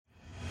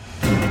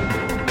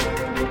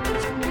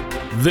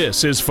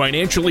This is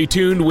Financially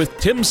Tuned with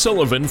Tim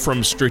Sullivan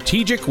from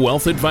Strategic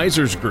Wealth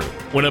Advisors Group.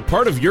 When a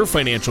part of your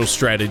financial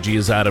strategy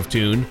is out of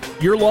tune,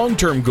 your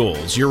long-term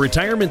goals, your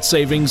retirement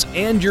savings,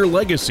 and your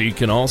legacy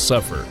can all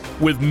suffer.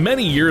 With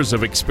many years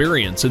of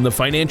experience in the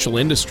financial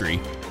industry,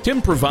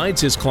 Tim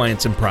provides his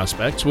clients and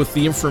prospects with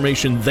the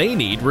information they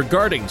need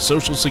regarding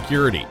Social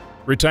Security,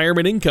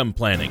 retirement income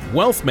planning,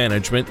 wealth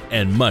management,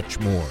 and much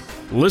more.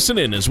 Listen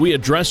in as we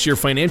address your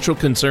financial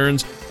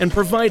concerns and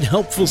provide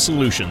helpful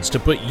solutions to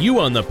put you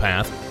on the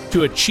path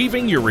to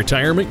achieving your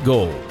retirement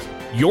goals.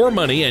 Your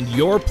money and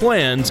your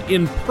plans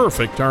in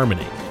perfect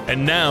harmony.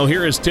 And now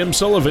here is Tim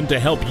Sullivan to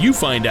help you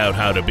find out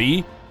how to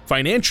be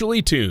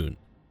financially tuned.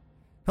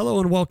 Hello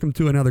and welcome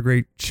to another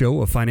great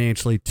show of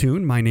Financially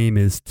Tuned. My name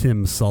is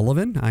Tim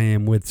Sullivan. I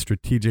am with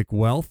Strategic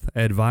Wealth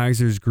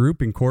Advisors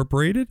Group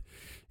Incorporated.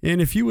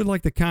 And if you would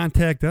like to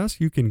contact us,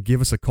 you can give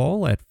us a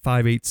call at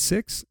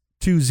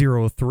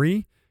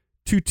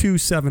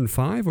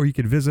 586-203-2275, or you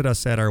can visit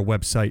us at our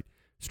website,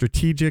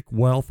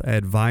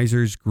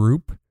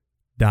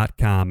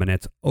 strategicwealthadvisorsgroup.com, and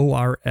that's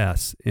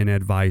ORS in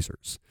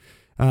advisors.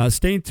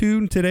 Stay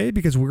tuned today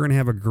because we're going to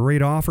have a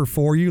great offer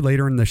for you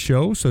later in the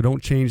show, so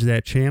don't change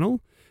that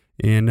channel.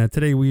 And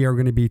today we are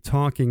going to be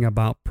talking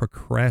about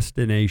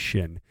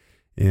procrastination.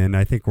 And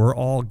I think we're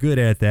all good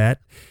at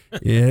that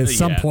at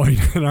some point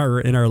in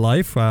our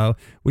life.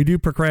 We do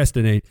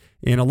procrastinate.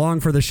 And along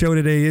for the show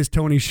today is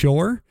Tony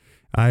Shore.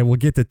 I will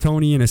get to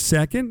Tony in a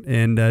second.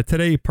 And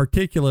today,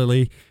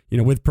 particularly,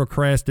 with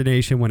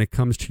procrastination when it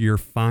comes to your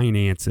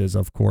finances,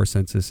 of course,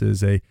 since this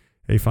is a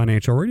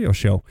financial radio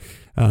show.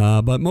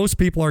 But most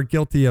people are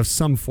guilty of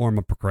some form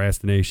of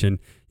procrastination,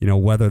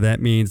 whether that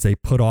means they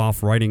put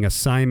off writing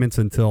assignments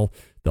until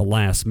the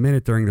last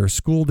minute during their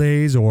school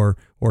days, or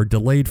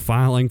delayed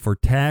filing for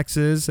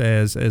taxes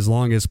as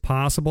long as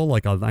possible,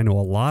 like I know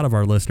a lot of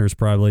our listeners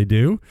probably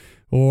do,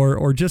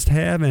 or just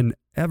have an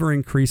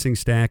ever-increasing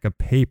stack of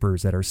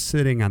papers that are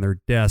sitting on their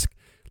desk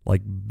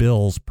like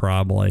bills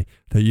probably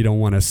that you don't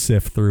want to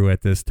sift through at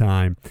this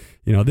time.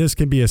 This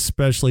can be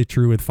especially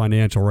true with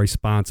financial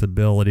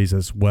responsibilities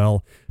as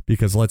well,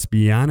 because let's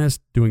be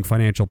honest, doing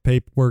financial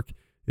paperwork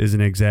isn't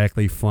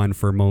exactly fun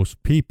for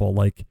most people.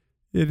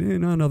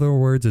 In other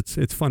words,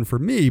 it's fun for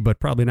me, but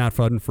probably not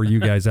fun for you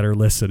guys that are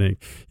listening.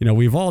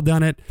 We've all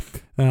done it,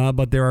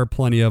 but there are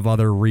plenty of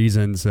other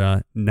reasons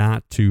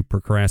not to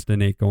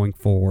procrastinate going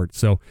forward.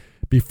 So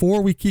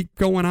before we keep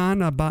going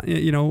on about,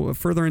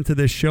 further into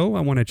this show,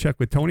 I want to check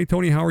with Tony.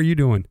 Tony, how are you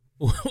doing?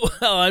 Well,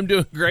 I'm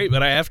doing great,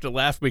 but I have to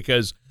laugh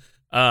because,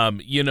 I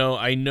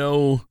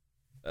know,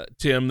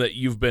 Tim, that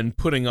you've been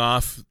putting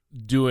off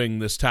doing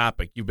this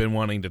topic. You've been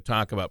wanting to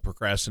talk about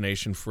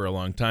procrastination for a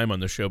long time on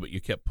the show, but you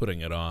kept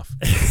putting it off.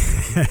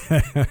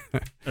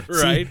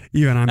 Right? See,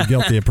 even I'm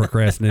guilty of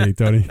procrastinating,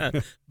 Tony.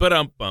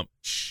 But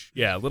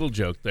yeah, little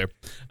joke there.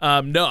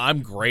 No,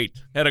 I'm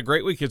great. Had a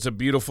great week. It's a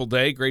beautiful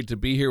day. Great to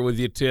be here with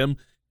you, Tim.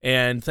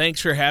 And thanks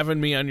for having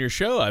me on your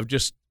show. I've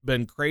just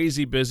been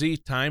crazy busy.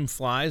 Time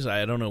flies.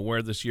 I don't know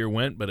where this year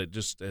went, but it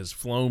just has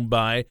flown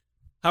by.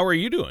 How are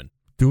you doing?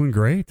 Doing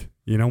great.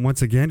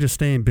 Once again, just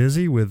staying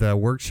busy with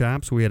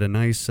workshops. We had a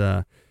nice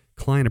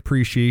client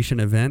appreciation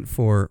event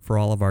for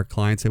all of our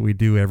clients that we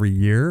do every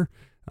year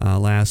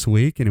last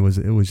week, and it was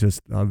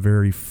just a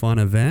very fun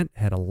event.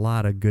 Had a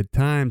lot of good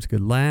times, good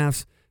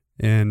laughs,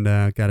 and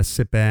got to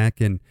sit back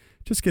and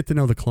just get to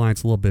know the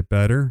clients a little bit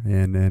better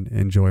and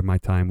enjoy my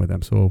time with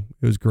them. So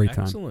it was a great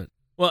time. Excellent.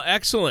 Well,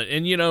 excellent.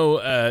 And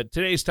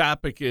today's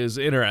topic is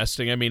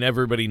interesting. I mean,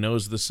 everybody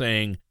knows the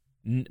saying.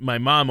 My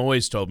mom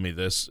always told me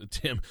this,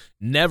 Tim,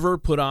 never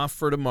put off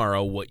for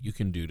tomorrow what you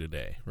can do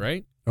today,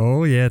 right?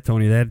 Oh, yeah,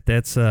 Tony,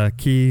 that's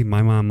key.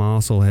 My mom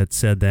also had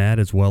said that,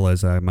 as well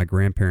as my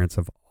grandparents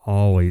have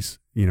always,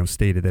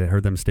 stated that. I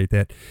heard them state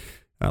that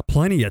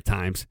plenty of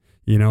times,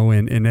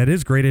 and that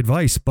is great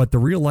advice. But the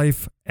real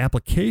life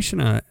application,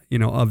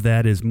 of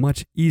that is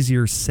much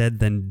easier said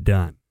than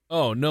done.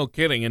 Oh, no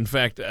kidding. In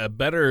fact, I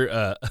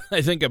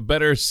think a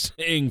better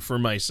saying for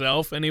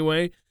myself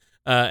anyway,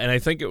 and I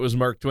think it was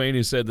Mark Twain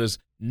who said this,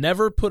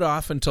 never put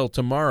off until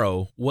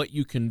tomorrow what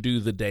you can do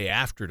the day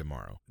after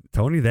tomorrow.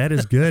 Tony, that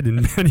is good.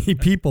 And many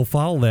people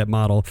follow that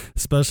model,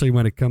 especially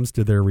when it comes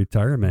to their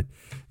retirement.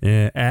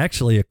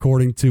 Actually,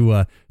 according to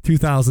a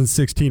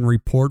 2016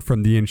 report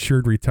from the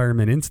Insured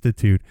Retirement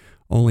Institute,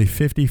 only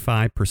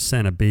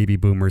 55% of baby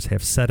boomers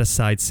have set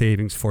aside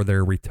savings for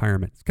their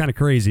retirement. It's kind of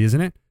crazy,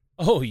 isn't it?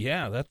 Oh,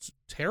 yeah, that's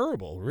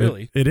terrible,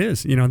 really. It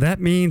is. That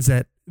means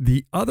that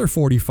the other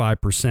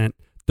 45%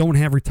 don't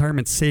have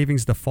retirement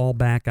savings to fall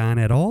back on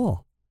at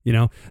all.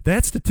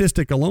 That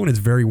statistic alone is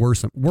very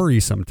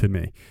worrisome to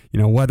me.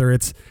 Whether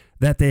it's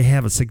that they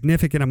have a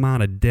significant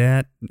amount of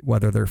debt,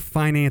 whether their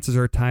finances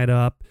are tied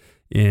up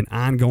in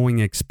ongoing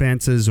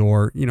expenses,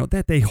 or,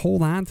 that they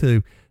hold on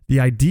to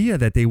the idea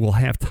that they will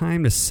have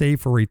time to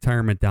save for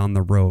retirement down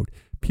the road.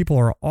 People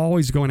are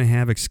always going to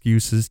have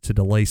excuses to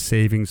delay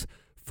savings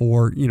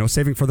for,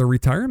 saving for their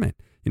retirement.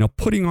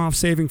 Putting off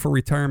saving for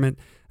retirement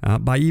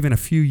by even a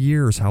few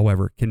years,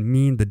 however, can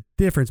mean the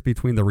difference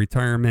between the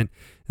retirement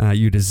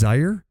you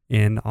desire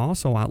and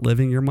also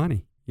outliving your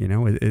money.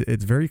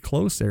 It's very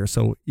close there.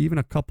 So even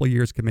a couple of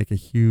years can make a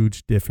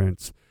huge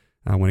difference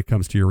when it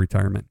comes to your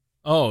retirement.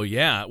 Oh,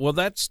 yeah. Well,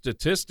 that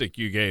statistic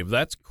you gave,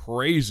 that's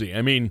crazy.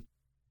 I mean,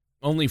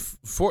 only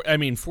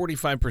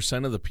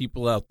 45% of the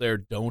people out there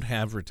don't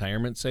have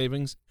retirement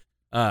savings.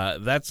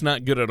 That's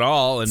not good at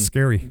all. And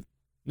scary.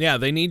 Yeah,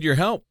 they need your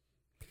help.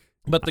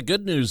 But the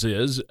good news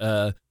is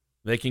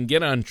they can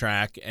get on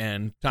track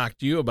and talk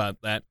to you about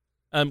that.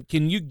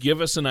 Can you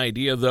give us an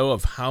idea, though,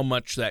 of how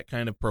much that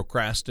kind of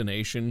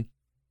procrastination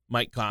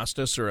might cost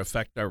us or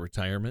affect our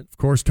retirement? Of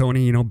course,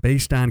 Tony,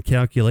 based on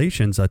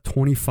calculations, a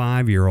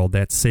 25-year-old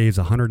that saves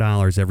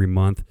 $100 every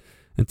month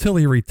until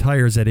he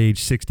retires at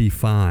age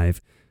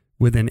 65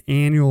 with an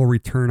annual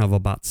return of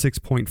about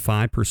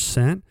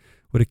 6.5%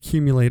 would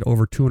accumulate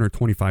over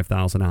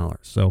 $225,000.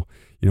 So,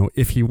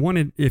 if he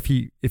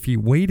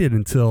waited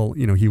until,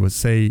 he was,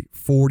 say,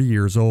 40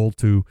 years old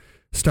to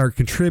start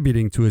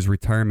contributing to his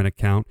retirement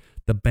account,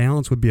 the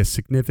balance would be a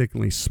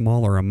significantly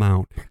smaller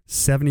amount,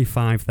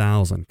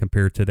 $75,000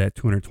 compared to that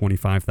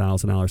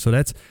 $225,000. So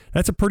that's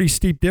a pretty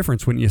steep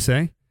difference, wouldn't you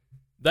say?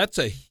 That's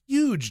a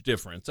huge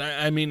difference.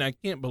 I mean, I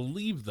can't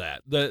believe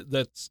that.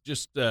 That's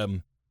just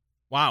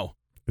wow.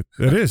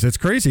 It is. It's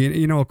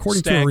crazy.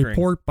 According to a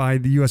report by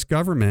the U.S.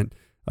 Government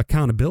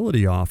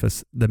Accountability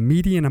Office, the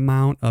median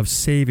amount of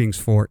savings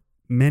for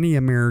many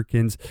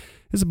Americans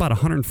is about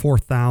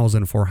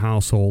 $104,000 for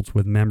households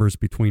with members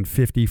between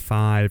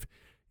 55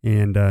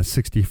 and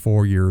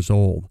 64 years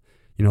old.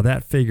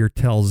 That figure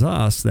tells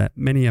us that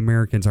many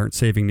Americans aren't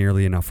saving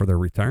nearly enough for their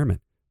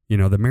retirement.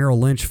 The Merrill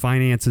Lynch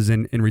Finances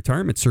in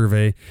Retirement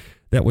Survey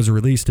that was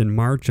released in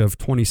March of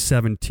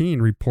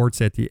 2017 reports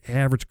that the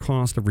average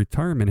cost of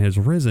retirement has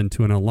risen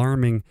to an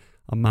alarming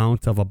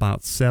amount of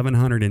about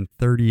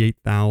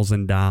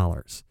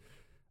 $738,000.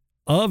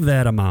 Of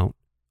that amount,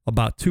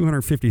 about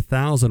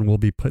 $250,000 will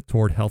be put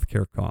toward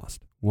healthcare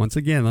costs. Once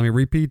again, let me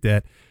repeat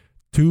that.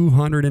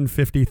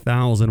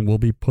 $250,000 will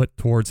be put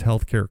towards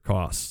healthcare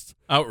costs.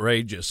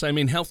 Outrageous. I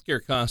mean, healthcare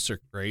costs are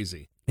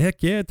crazy.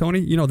 Heck yeah,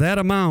 Tony. That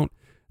amount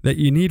that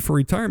you need for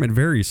retirement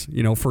varies,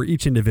 for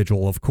each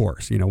individual, of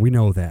course. We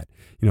know that.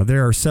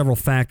 There are several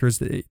factors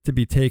to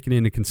be taken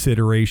into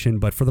consideration,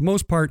 but for the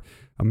most part,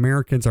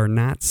 Americans are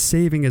not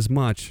saving as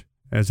much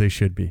as they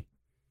should be.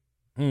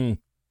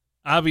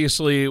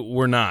 Obviously,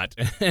 we're not.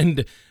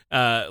 And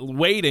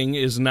waiting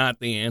is not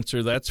the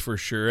answer, that's for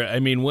sure. I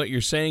mean, what you're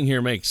saying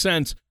here makes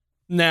sense.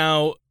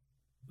 Now,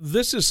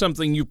 this is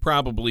something you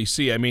probably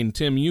see. I mean,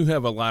 Tim, you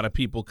have a lot of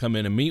people come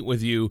in and meet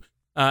with you.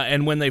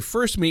 And when they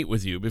first meet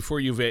with you,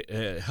 before you've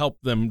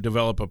helped them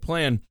develop a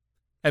plan,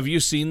 have you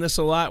seen this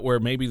a lot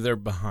where maybe they're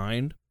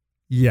behind?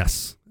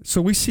 Yes.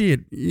 So we see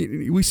it.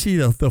 We see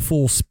the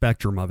full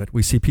spectrum of it.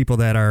 We see people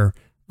that are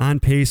on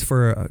pace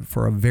for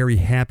a very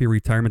happy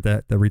retirement,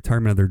 the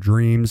retirement of their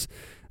dreams.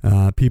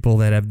 People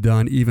that have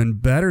done even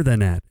better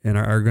than that and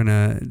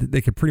they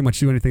can pretty much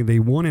do anything they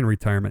want in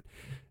retirement.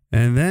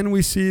 And then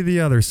we see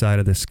the other side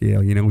of the scale.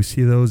 We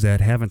see those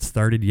that haven't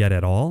started yet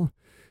at all,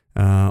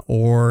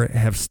 or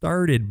have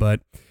started,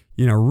 but,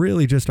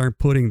 really just aren't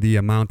putting the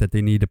amount that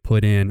they need to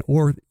put in,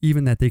 or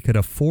even that they could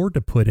afford to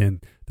put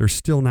in. They're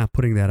still not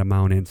putting that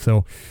amount in.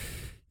 So,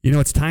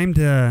 it's time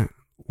to,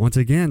 once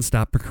again,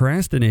 stop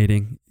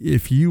procrastinating.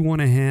 If you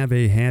want to have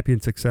a happy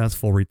and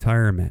successful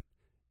retirement,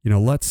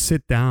 let's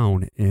sit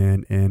down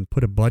and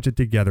put a budget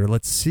together.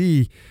 Let's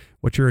see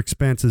what your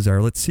expenses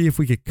are. Let's see if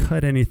we could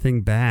cut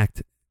anything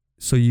back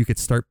so you could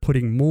start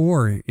putting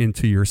more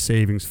into your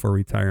savings for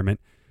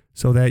retirement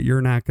so that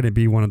you're not going to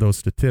be one of those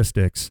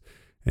statistics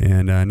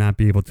and not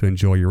be able to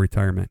enjoy your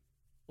retirement.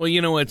 Well,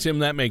 you know what, Tim,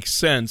 that makes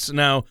sense.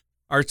 Now,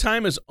 our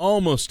time is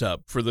almost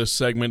up for this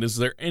segment. Is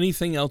there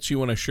anything else you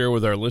want to share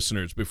with our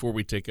listeners before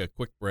we take a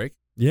quick break?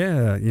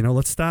 Yeah,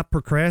 let's stop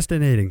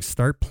procrastinating.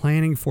 Start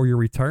planning for your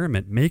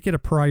retirement. Make it a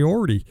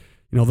priority.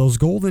 Those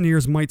golden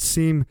years might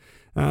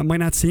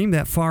not seem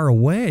that far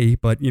away,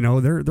 but,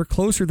 they're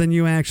closer than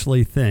you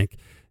actually think.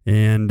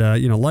 And,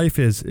 life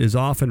is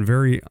often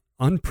very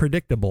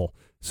unpredictable.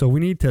 So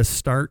we need to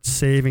start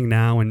saving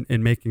now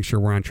and making sure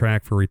we're on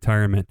track for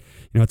retirement.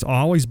 It's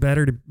always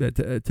better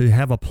to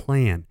have a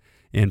plan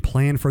and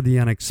plan for the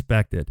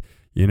unexpected.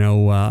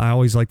 I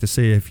always like to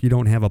say, if you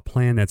don't have a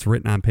plan that's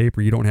written on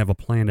paper, you don't have a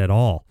plan at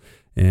all.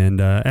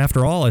 And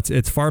after all,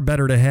 it's far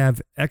better to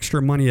have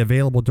extra money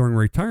available during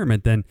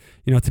retirement than,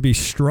 to be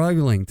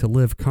struggling to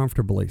live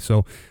comfortably.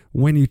 So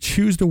when you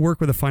choose to work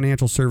with a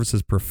financial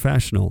services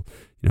professional,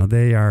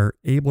 they are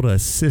able to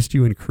assist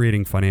you in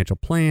creating financial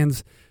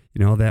plans,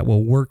 that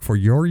will work for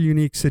your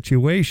unique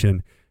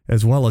situation,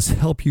 as well as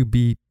help you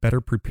be better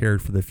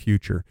prepared for the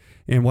future.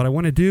 And what I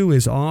want to do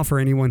is offer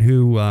anyone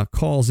who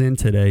calls in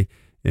today,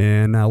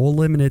 and we'll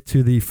limit it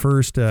to the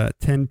first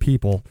 10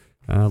 people,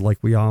 like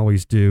we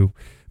always do.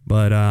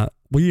 But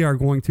we are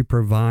going to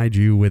provide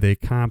you with a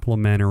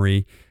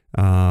complimentary,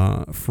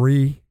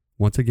 free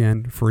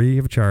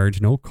of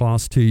charge, no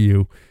cost to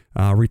you,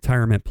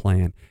 retirement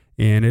plan.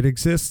 And it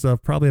exists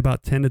of probably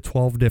about 10 to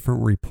 12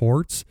 different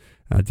reports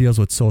deals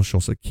with Social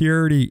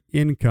Security,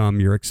 income,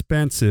 your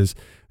expenses,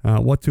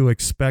 what to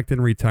expect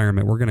in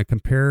retirement. We're going to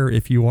compare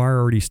if you are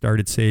already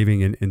started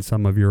saving in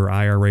some of your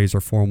IRAs or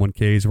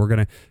 401ks. We're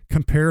going to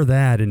compare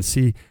that and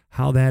see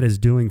how that is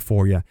doing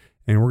for you.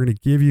 And we're going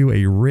to give you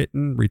a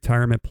written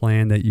retirement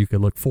plan that you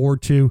can look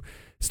forward to.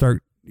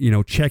 Start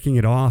checking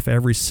it off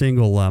every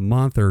single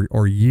month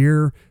or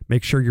year.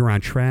 Make sure you're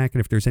on track.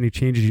 And if there's any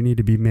changes you need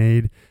to be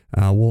made,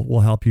 we'll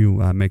help you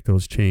make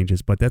those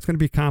changes. But that's going to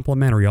be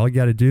complimentary. All you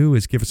got to do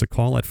is give us a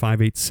call at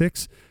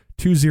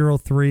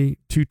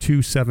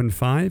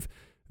 586-203-2275.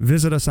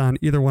 Visit us on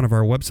either one of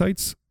our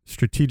websites,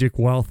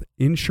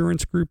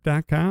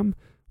 strategicwealthinsurancegroup.com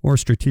or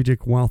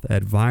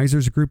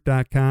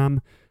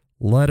strategicwealthadvisorsgroup.com.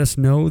 Let us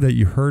know that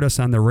you heard us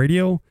on the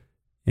radio,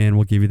 and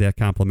we'll give you that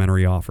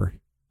complimentary offer.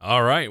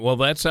 All right. Well,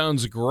 that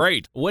sounds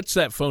great. What's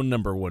that phone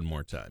number one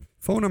more time?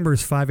 Phone number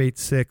is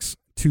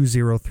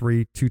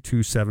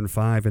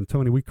 586-203-2275. And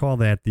Tony, we call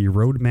that the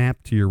roadmap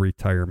to your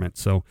retirement.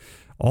 So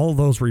all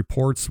those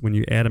reports, when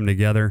you add them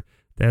together,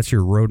 that's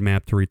your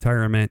roadmap to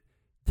retirement.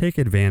 Take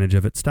advantage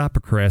of it. Stop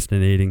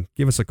procrastinating.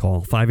 Give us a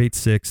call,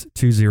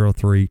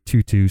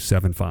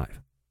 586-203-2275.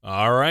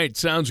 All right.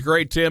 Sounds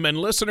great, Tim. And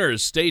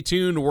listeners, stay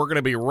tuned. We're going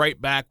to be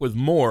right back with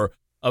more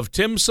of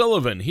Tim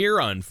Sullivan here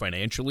on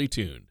Financially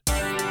Tuned.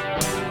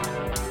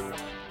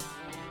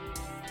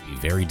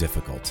 Very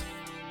difficult,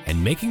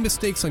 and making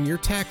mistakes on your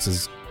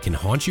taxes can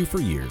haunt you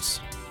for years.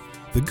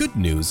 The good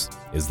news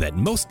is that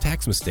most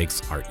tax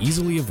mistakes are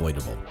easily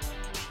avoidable.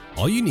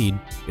 All you need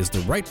is the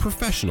right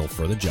professional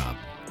for the job.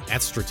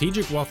 At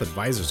Strategic Wealth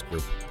Advisors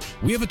Group,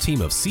 we have a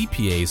team of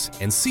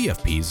CPAs and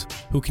CFPs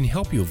who can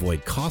help you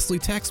avoid costly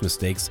tax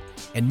mistakes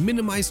and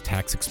minimize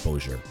tax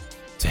exposure.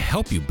 To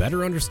help you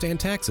better understand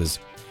taxes,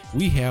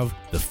 we have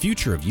The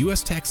Future of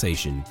U.S.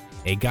 Taxation,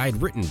 a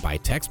guide written by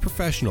tax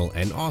professional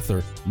and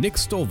author Nick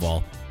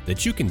Stovall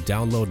that you can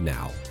download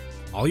now.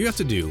 All you have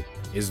to do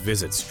is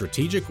visit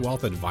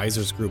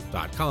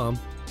strategicwealthadvisorsgroup.com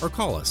or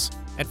call us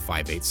at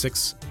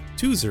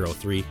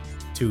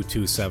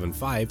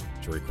 586-203-2275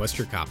 to request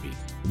your copy.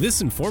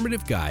 This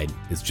informative guide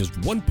is just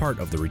one part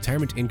of the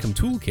Retirement Income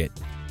Toolkit,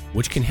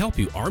 which can help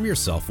you arm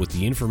yourself with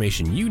the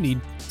information you need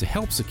to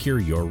help secure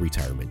your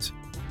retirement.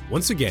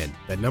 Once again,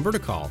 that number to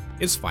call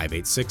is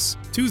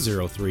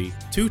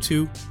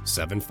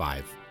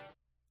 586-203-2275.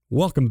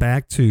 Welcome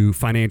back to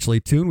Financially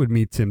Tuned with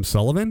me, Tim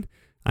Sullivan.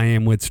 I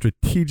am with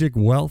Strategic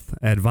Wealth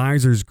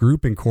Advisors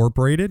Group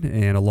Incorporated,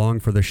 and along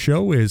for the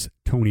show is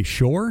Tony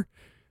Shore.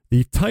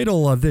 The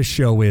title of this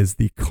show is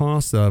The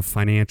Cost of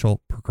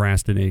Financial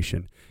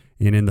Procrastination.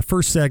 And in the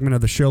first segment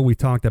of the show, we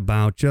talked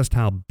about just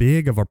how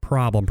big of a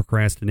problem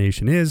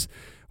procrastination is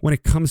when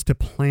it comes to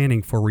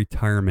planning for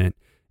retirement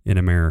in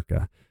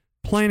America.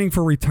 Planning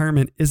for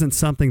retirement isn't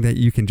something that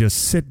you can just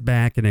sit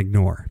back and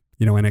ignore,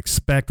 and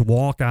expect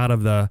walk out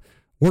of the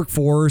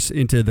workforce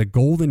into the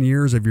golden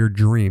years of your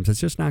dreams.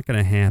 It's just not going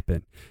to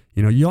happen.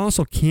 You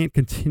also can't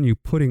continue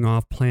putting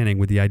off planning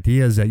with the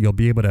ideas that you'll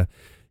be able to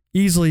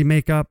easily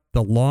make up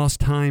the lost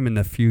time in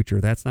the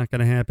future. That's not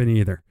going to happen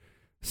either.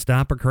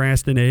 Stop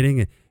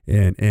procrastinating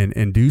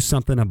and do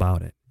something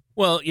about it.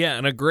 Well, yeah,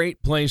 and a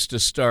great place to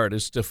start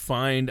is to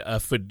find a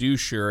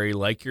fiduciary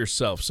like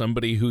yourself,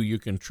 somebody who you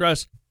can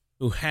trust,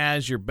 who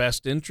has your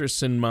best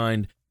interests in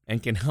mind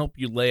and can help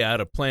you lay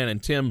out a plan.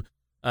 And Tim,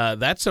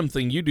 that's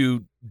something you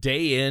do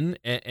day in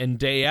and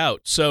day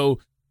out. So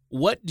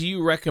what do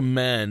you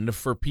recommend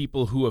for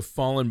people who have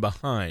fallen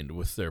behind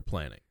with their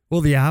planning?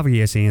 Well, the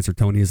obvious answer,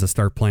 Tony, is to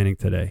start planning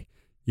today.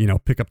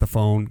 Pick up the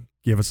phone,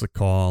 give us a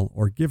call,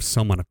 or give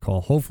someone a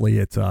call. Hopefully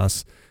it's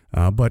us.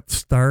 But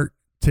start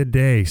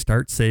today.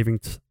 Start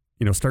saving.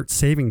 Start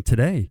saving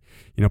today.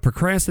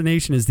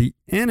 Procrastination is the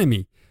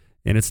enemy.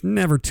 And it's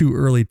never too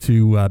early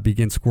to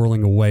begin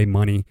squirreling away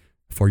money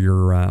for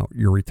your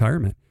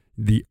retirement.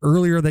 The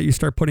earlier that you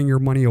start putting your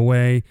money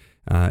away,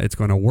 it's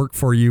going to work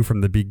for you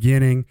from the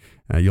beginning.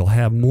 You'll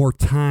have more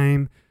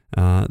time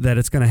that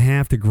it's going to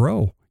have to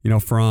grow.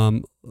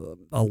 From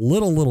a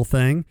little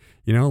thing,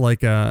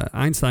 like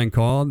Einstein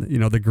called,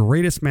 the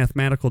greatest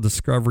mathematical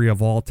discovery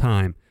of all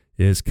time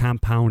is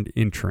compound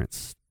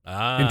interest.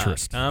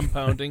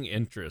 Compounding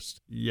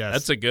interest. Yes.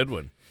 That's a good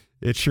one.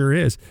 It sure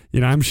is.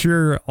 I'm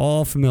sure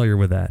all familiar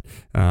with that.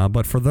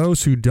 But for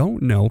those who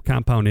don't know,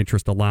 compound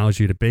interest allows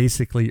you to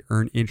basically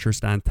earn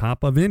interest on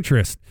top of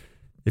interest.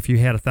 If you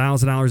had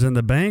 $1,000 in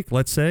the bank,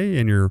 let's say,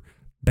 and your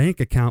bank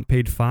account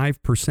paid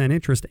 5%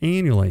 interest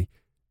annually,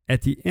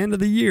 at the end of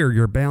the year,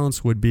 your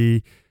balance would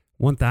be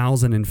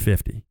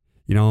 $1,050.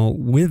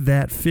 With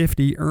that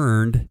 50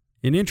 earned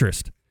in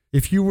interest.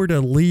 If you were to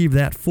leave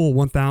that full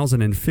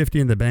 $1,050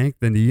 in the bank,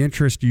 then the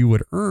interest you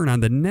would earn on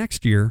the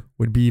next year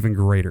would be even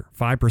greater,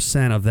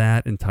 5% of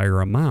that entire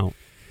amount.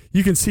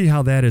 You can see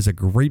how that is a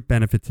great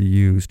benefit to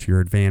use to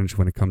your advantage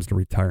when it comes to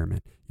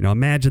retirement.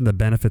 Imagine the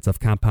benefits of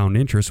compound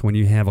interest when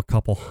you have a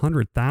couple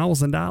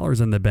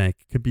 $100,000 in the bank.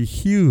 It could be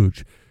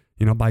huge.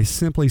 By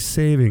simply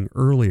saving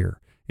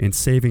earlier and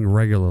saving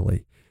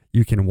regularly,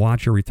 you can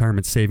watch your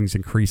retirement savings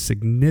increase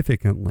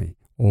significantly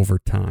over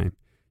time.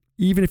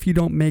 even if you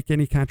don't make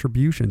any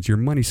contributions, your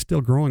money's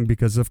still growing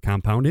because of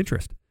compound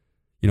interest.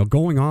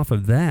 Going off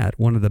of that,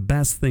 one of the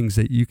best things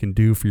that you can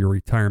do for your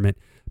retirement,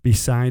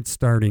 besides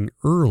starting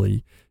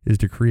early, is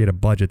to create a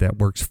budget that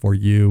works for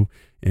you,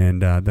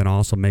 and then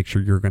also make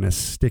sure you're going to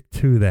stick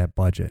to that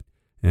budget.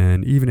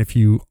 And even if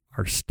you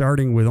are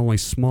starting with only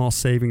small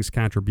savings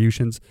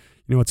contributions,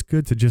 it's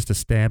good to just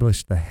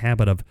establish the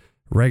habit of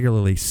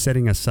regularly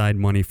setting aside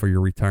money for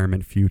your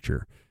retirement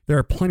future. There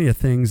are plenty of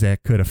things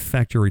that could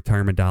affect your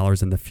retirement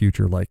dollars in the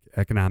future, like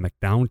economic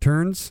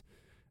downturns,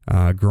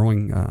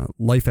 growing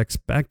life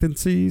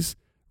expectancies,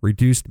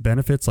 reduced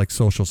benefits like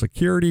Social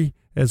Security,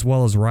 as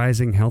well as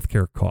rising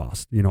healthcare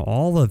costs.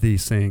 All of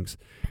these things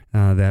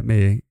that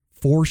may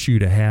force you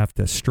to have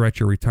to stretch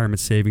your retirement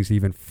savings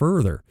even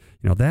further.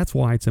 That's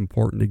why it's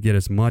important to get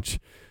as much,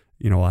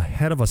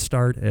 ahead of a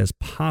start as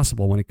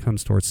possible when it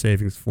comes towards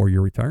savings for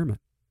your retirement.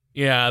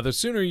 Yeah, the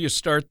sooner you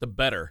start, the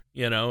better.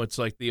 It's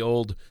like the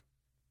old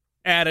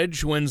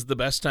adage, when's the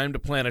best time to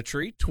plant a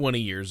tree? 20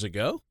 years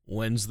ago.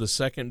 When's the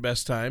second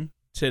best time?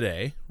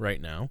 Today, right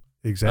now.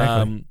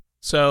 Exactly.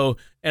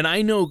 And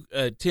I know,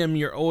 Tim,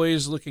 you're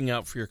always looking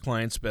out for your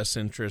clients' best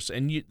interests,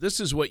 and this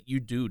is what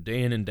you do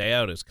day in and day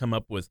out, is come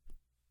up with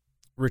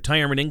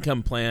retirement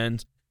income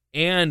plans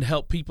and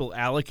help people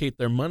allocate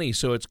their money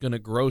so it's going to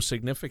grow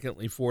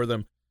significantly for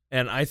them.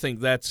 And I think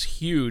that's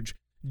huge.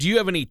 Do you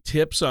have any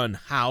tips on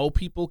how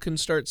people can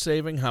start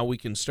saving, how we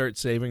can start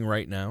saving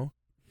right now?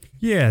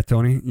 Yeah,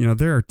 Tony.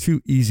 There are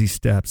 2 easy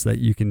steps that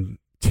you can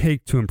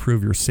take to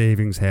improve your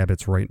savings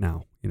habits right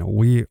now.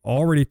 We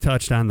already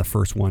touched on the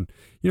first one,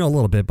 a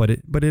little bit, but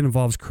it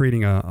involves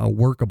creating a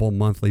workable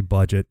monthly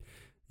budget,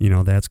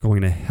 that's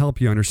going to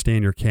help you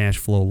understand your cash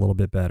flow a little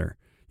bit better.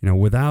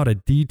 Without a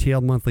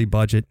detailed monthly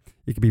budget,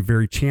 it can be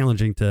very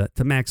challenging to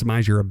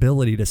maximize your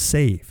ability to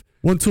save.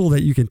 One tool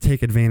that you can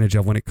take advantage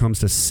of when it comes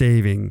to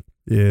saving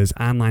is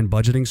online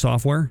budgeting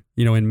software.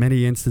 In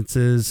many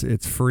instances,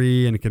 it's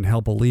free and it can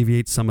help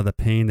alleviate some of the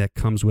pain that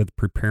comes with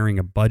preparing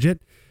a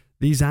budget.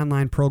 These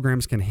online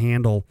programs can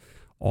handle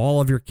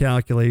all of your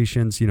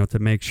calculations, to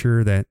make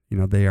sure that,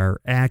 they are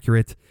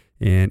accurate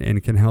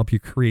and can help you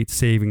create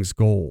savings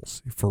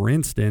goals. For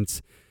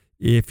instance,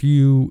 if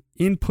you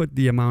input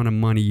the amount of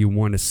money you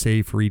want to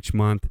save for each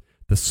month,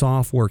 the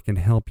software can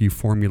help you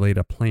formulate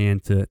a plan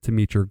to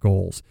meet your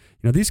goals.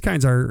 These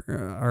kinds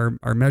are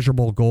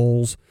measurable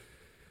goals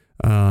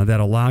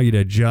that allow you to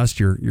adjust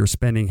your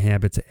spending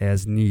habits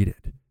as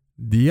needed.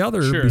 The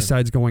other,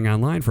 besides going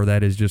online for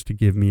that, is just to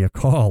give me a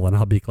call, and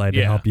I'll be glad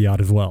to help you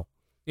out as well.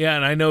 Yeah,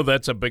 and I know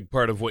that's a big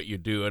part of what you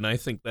do, and I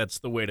think that's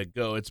the way to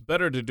go. It's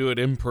better to do it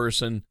in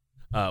person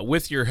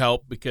with your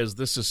help, because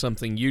this is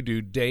something you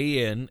do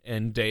day in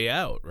and day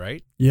out,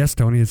 right? Yes,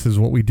 Tony, this is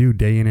what we do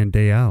day in and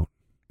day out,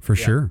 for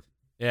sure.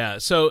 Yeah,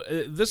 so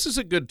this is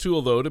a good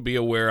tool, though, to be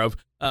aware of.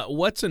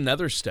 What's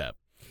another step?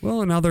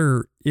 Well,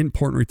 another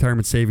important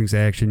retirement savings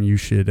action you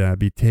should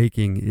be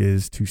taking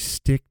is to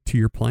stick to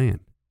your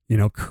plan.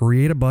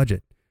 Create a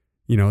budget.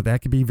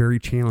 That can be very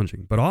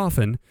challenging, but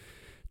often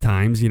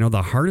times,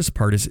 the hardest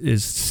part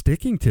is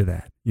sticking to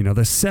that.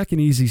 The second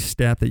easy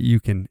step that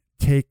you can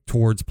take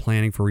towards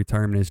planning for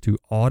retirement is to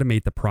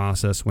automate the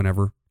process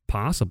whenever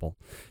possible.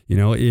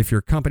 If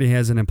your company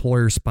has an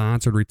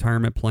employer-sponsored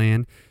retirement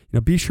plan,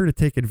 be sure to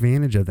take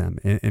advantage of them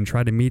and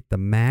try to meet the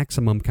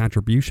maximum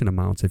contribution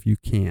amounts if you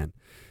can.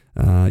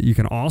 You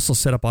can also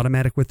set up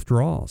automatic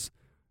withdrawals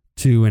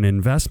to an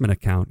investment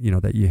account,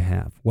 that you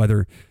have.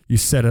 Whether you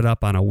set it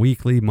up on a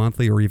weekly,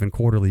 monthly, or even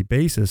quarterly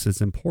basis,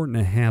 it's important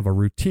to have a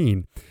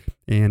routine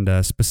and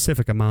a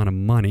specific amount of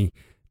money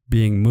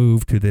being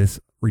moved to this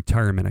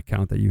retirement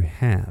account that you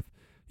have.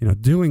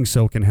 Doing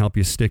so can help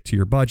you stick to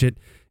your budget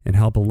and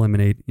help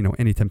eliminate,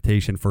 any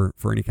temptation for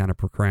any kind of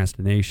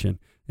procrastination.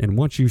 And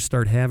once you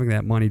start having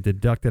that money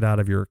deducted out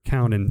of your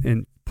account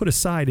and put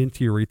aside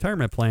into your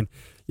retirement plan,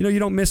 you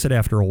don't miss it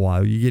after a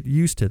while. You get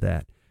used to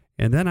that.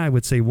 And then I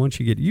would say once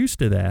you get used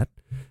to that,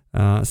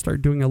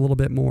 start doing a little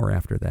bit more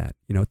after that,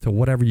 to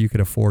whatever you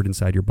could afford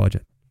inside your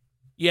budget.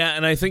 Yeah,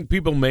 and I think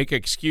people make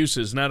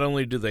excuses. Not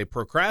only do they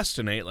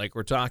procrastinate, like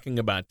we're talking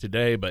about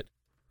today,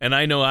 and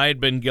I know I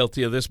had been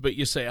guilty of this, but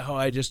you say,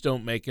 I just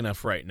don't make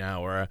enough right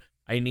now, or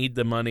I need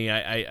the money.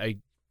 I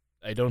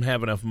don't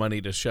have enough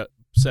money to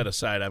set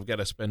aside. I've got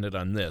to spend it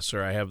on this,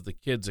 or I have the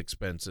kids'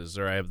 expenses,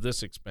 or I have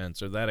this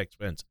expense or that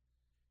expense.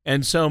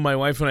 And so my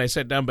wife and I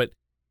sat down, but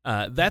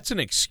that's an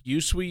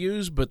excuse we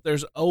use, but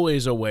there's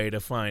always a way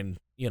to find,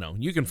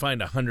 you can find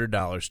 $100,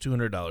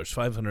 $200,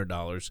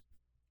 $500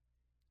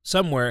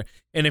 somewhere.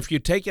 And if you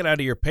take it out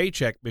of your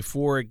paycheck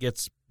before it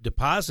gets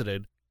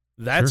deposited,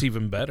 that's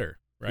even better,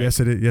 right? Yes,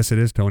 it is. Yes, it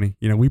is, Tony.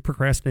 We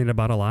procrastinate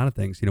about a lot of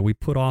things. We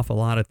put off a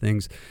lot of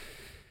things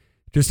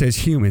just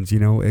as humans,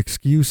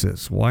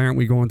 excuses. Why aren't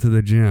we going to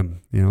the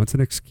gym? It's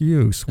an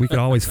excuse. We could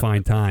always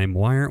find time.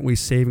 Why aren't we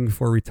saving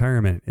for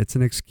retirement? It's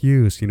an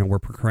excuse. We're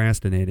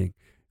procrastinating.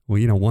 Well,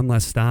 one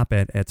less stop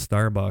at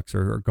Starbucks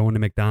or going to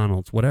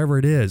McDonald's, whatever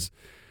it is.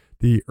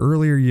 The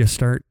earlier you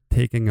start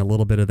taking a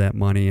little bit of that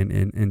money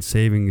and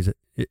saving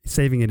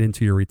it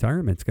into your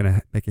retirement. It's going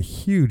to make a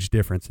huge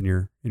difference in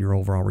your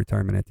overall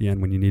retirement at the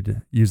end when you need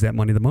to use that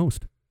money the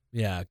most.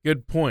 Yeah,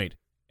 good point.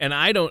 And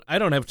I don't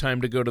have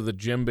time to go to the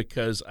gym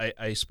because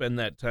I spend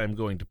that time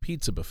going to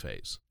pizza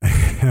buffets.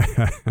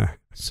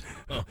 So,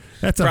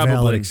 that's a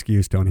valid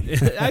excuse, Tony.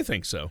 I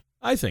think so.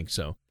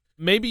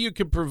 Maybe you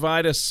could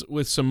provide us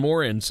with some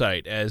more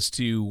insight as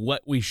to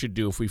what we should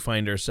do if we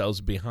find ourselves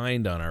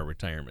behind on our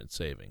retirement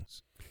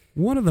savings.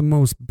 One of the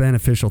most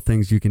beneficial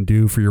things you can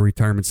do for your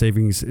retirement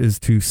savings is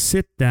to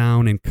sit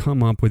down and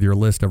come up with your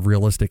list of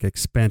realistic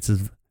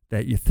expenses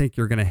that you think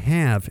you're going to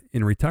have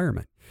in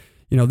retirement.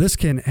 This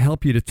can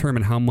help you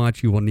determine how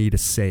much you will need to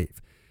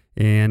save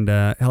and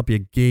help you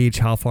gauge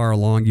how far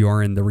along you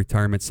are in the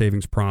retirement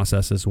savings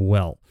process as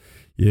well.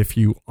 If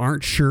you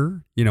aren't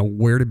sure,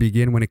 where to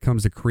begin when it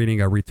comes to creating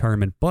a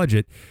retirement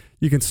budget,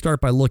 you can start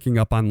by looking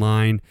up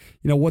online,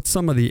 what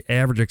some of the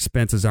average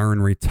expenses are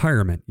in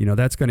retirement.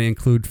 That's going to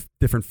include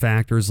different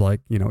factors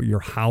like, your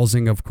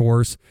housing, of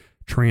course,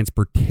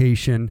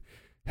 transportation,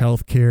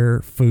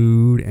 healthcare,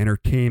 food,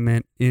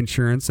 entertainment,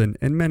 insurance, and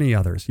many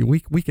others.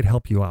 We could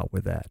help you out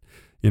with that.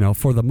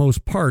 For the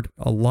most part,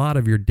 a lot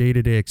of your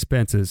day-to-day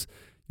expenses,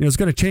 is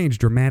going to change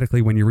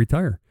dramatically when you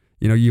retire.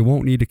 You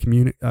won't need to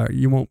commute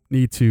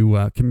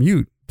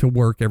to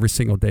work every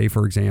single day,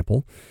 for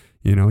example.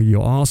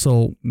 You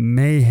also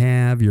may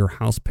have your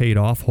house paid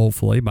off,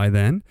 hopefully, by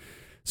then.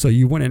 So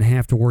you wouldn't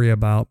have to worry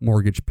about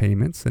mortgage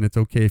payments. And it's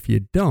okay if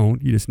you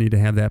don't. You just need to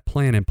have that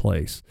plan in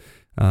place.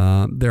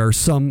 There are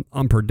some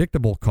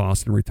unpredictable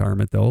costs in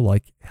retirement, though,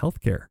 like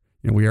healthcare.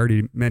 We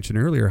already mentioned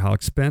earlier how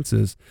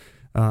expensive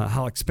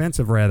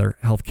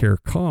healthcare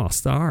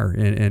costs are,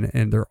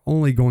 and they're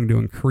only going to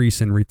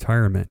increase in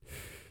retirement.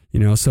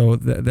 So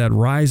that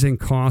rising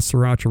costs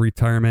throughout your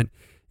retirement,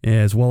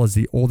 as well as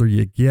the older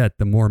you get,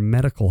 the more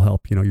medical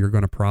help, you're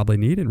going to probably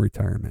need in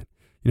retirement.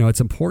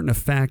 It's important to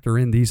factor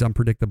in these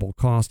unpredictable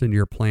costs into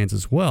your plans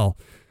as well,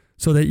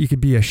 so that you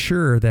can be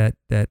assured that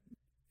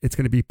it's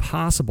going to be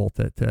possible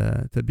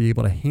to be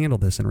able to handle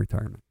this in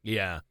retirement.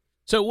 Yeah.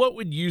 So what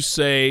would you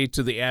say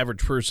to the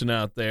average person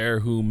out there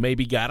who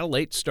maybe got a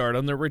late start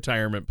on their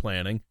retirement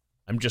planning?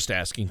 I'm just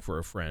asking for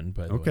a friend,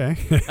 by the way.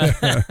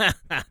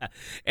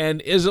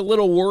 And is a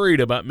little worried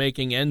about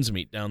making ends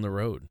meet down the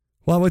road.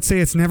 Well, I would say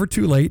it's never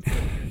too late,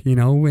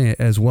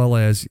 as well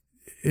as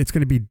it's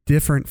going to be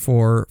different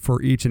for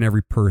each and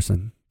every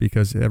person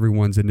because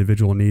everyone's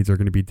individual needs are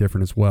going to be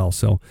different as well.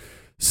 So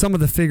some of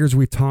the figures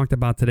we talked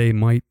about today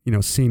might,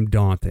 seem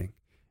daunting,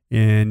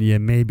 and you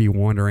may be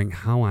wondering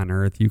how on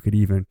earth you could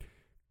even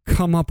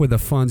come up with the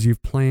funds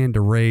you've planned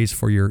to raise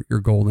for your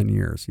golden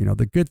years.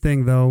 The good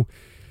thing, though,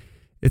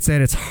 it's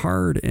that it's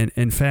hard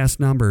and fast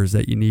numbers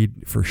that you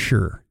need for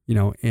sure,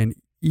 and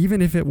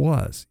even if it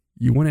was,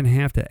 you wouldn't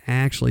have to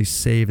actually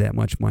save that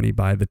much money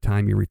by the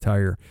time you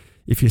retire.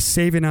 If you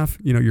save enough,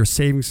 your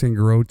savings can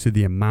grow to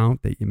the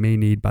amount that you may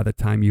need by the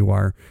time you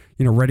are,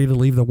 ready to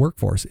leave the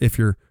workforce. If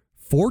you're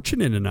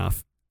fortunate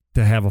enough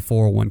to have a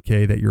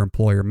 401k that your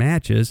employer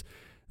matches,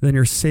 then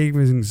your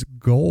savings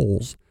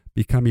goals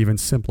become even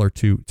simpler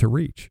to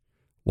reach.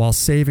 While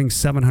saving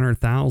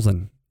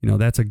 $700,000,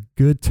 that's a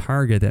good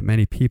target that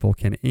many people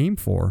can aim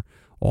for.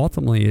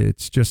 Ultimately,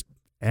 it's just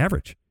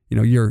average.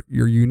 Your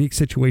unique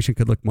situation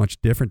could look much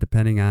different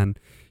depending on,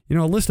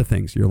 a list of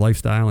things, your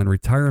lifestyle and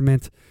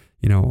retirement.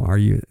 Are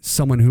you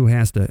someone who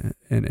has to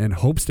and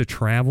hopes to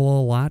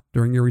travel a lot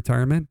during your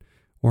retirement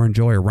or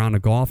enjoy a round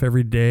of golf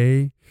every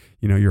day?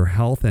 Your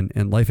health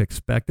and life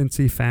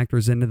expectancy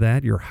factors into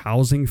that. Your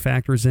housing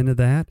factors into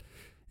that,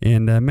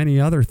 and many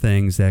other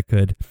things that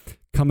could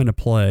come into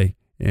play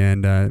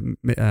and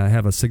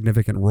have a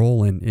significant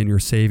role in your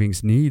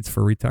savings needs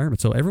for retirement.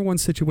 So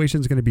everyone's situation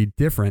is going to be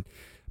different.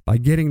 By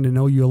getting to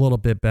know you a little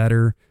bit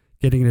better,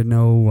 getting to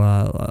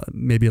know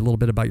maybe a little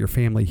bit about your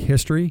family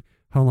history,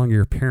 how long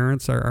your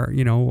parents are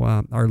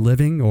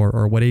living,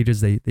 or what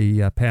ages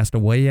they passed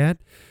away at,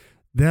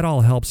 that all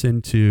helps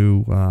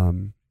into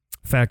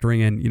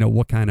factoring in,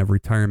 what kind of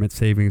retirement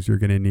savings you're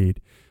going to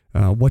need.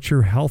 What's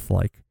your health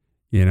like?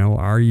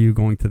 Are you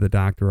going to the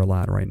doctor a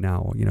lot right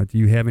now? Do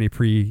you have any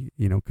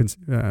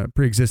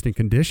pre-existing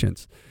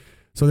conditions?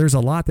 So there's a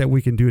lot that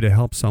we can do to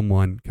help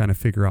someone kind of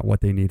figure out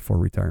what they need for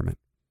retirement.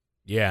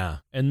 Yeah,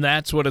 and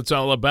that's what it's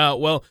all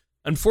about. Well,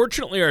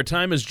 unfortunately, our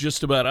time is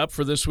just about up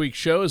for this week's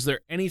show. Is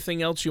there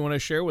anything else you want to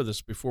share with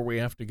us before we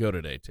have to go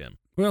today, Tim?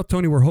 Well,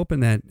 Tony, we're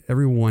hoping that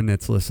everyone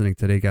that's listening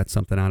today got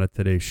something out of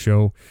today's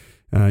show.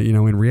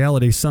 In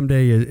reality,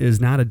 someday is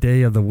not a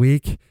day of the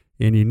week,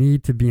 and you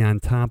need to be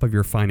on top of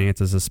your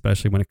finances,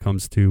 especially when it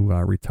comes to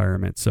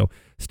retirement. So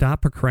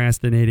stop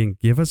procrastinating.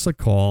 Give us a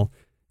call.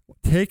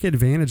 Take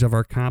advantage of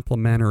our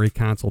complimentary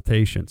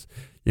consultations.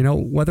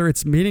 Whether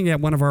it's meeting at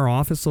one of our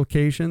office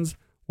locations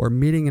or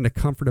meeting in the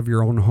comfort of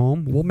your own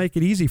home, we'll make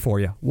it easy for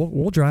you.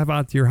 We'll drive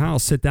out to your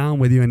house, sit down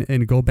with you,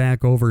 and go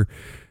back over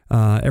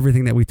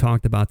everything that we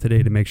talked about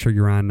today to make sure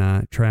you're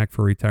on track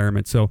for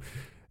retirement. So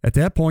at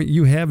that point,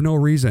 you have no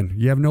reason.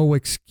 You have no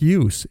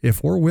excuse.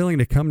 If we're willing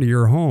to come to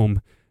your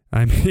home,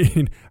 I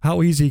mean,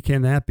 how easy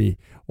can that be?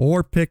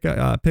 Or pick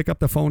up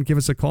the phone, give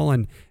us a call,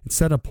 and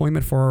set an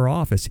appointment for our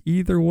office.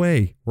 Either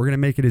way, we're going to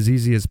make it as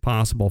easy as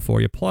possible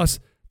for you. Plus,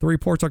 the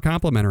reports are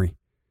complimentary.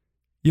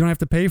 You don't have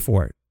to pay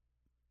for it.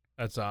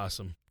 That's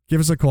awesome. Give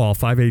us a call,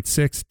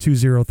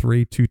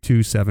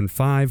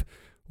 586-203-2275,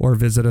 or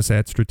visit us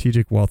at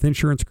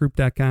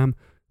strategicwealthinsurancegroup.com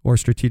or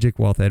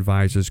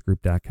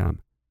strategicwealthadvisorsgroup.com.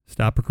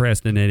 Stop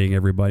procrastinating,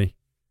 everybody.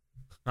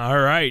 All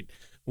right.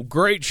 Well,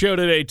 great show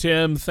today,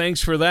 Tim.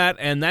 Thanks for that.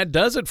 And that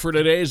does it for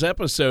today's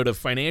episode of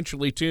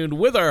Financially Tuned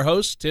with our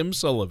host, Tim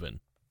Sullivan.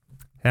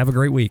 Have a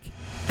great week.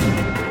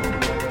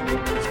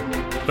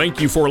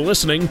 Thank you for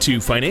listening to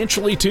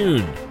Financially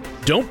Tuned.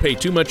 Don't pay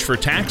too much for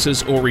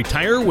taxes or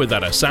retire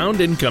without a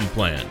sound income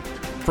plan.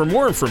 For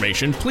more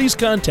information, please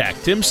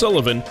contact Tim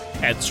Sullivan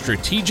at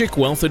Strategic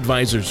Wealth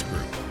Advisors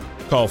Group.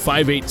 Call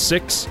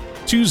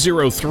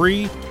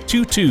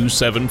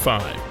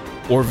 586-203-2275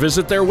 or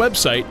visit their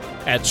website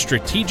at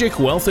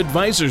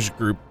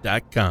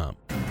strategicwealthadvisorsgroup.com.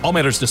 All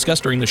matters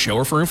discussed during the show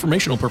are for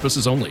informational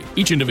purposes only.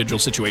 Each individual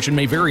situation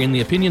may vary, and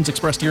the opinions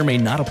expressed here may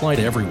not apply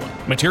to everyone.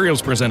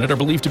 Materials presented are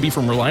believed to be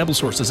from reliable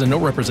sources, and no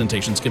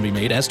representations can be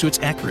made as to its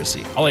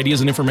accuracy. All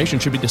ideas and information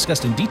should be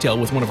discussed in detail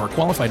with one of our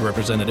qualified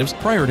representatives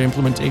prior to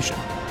implementation.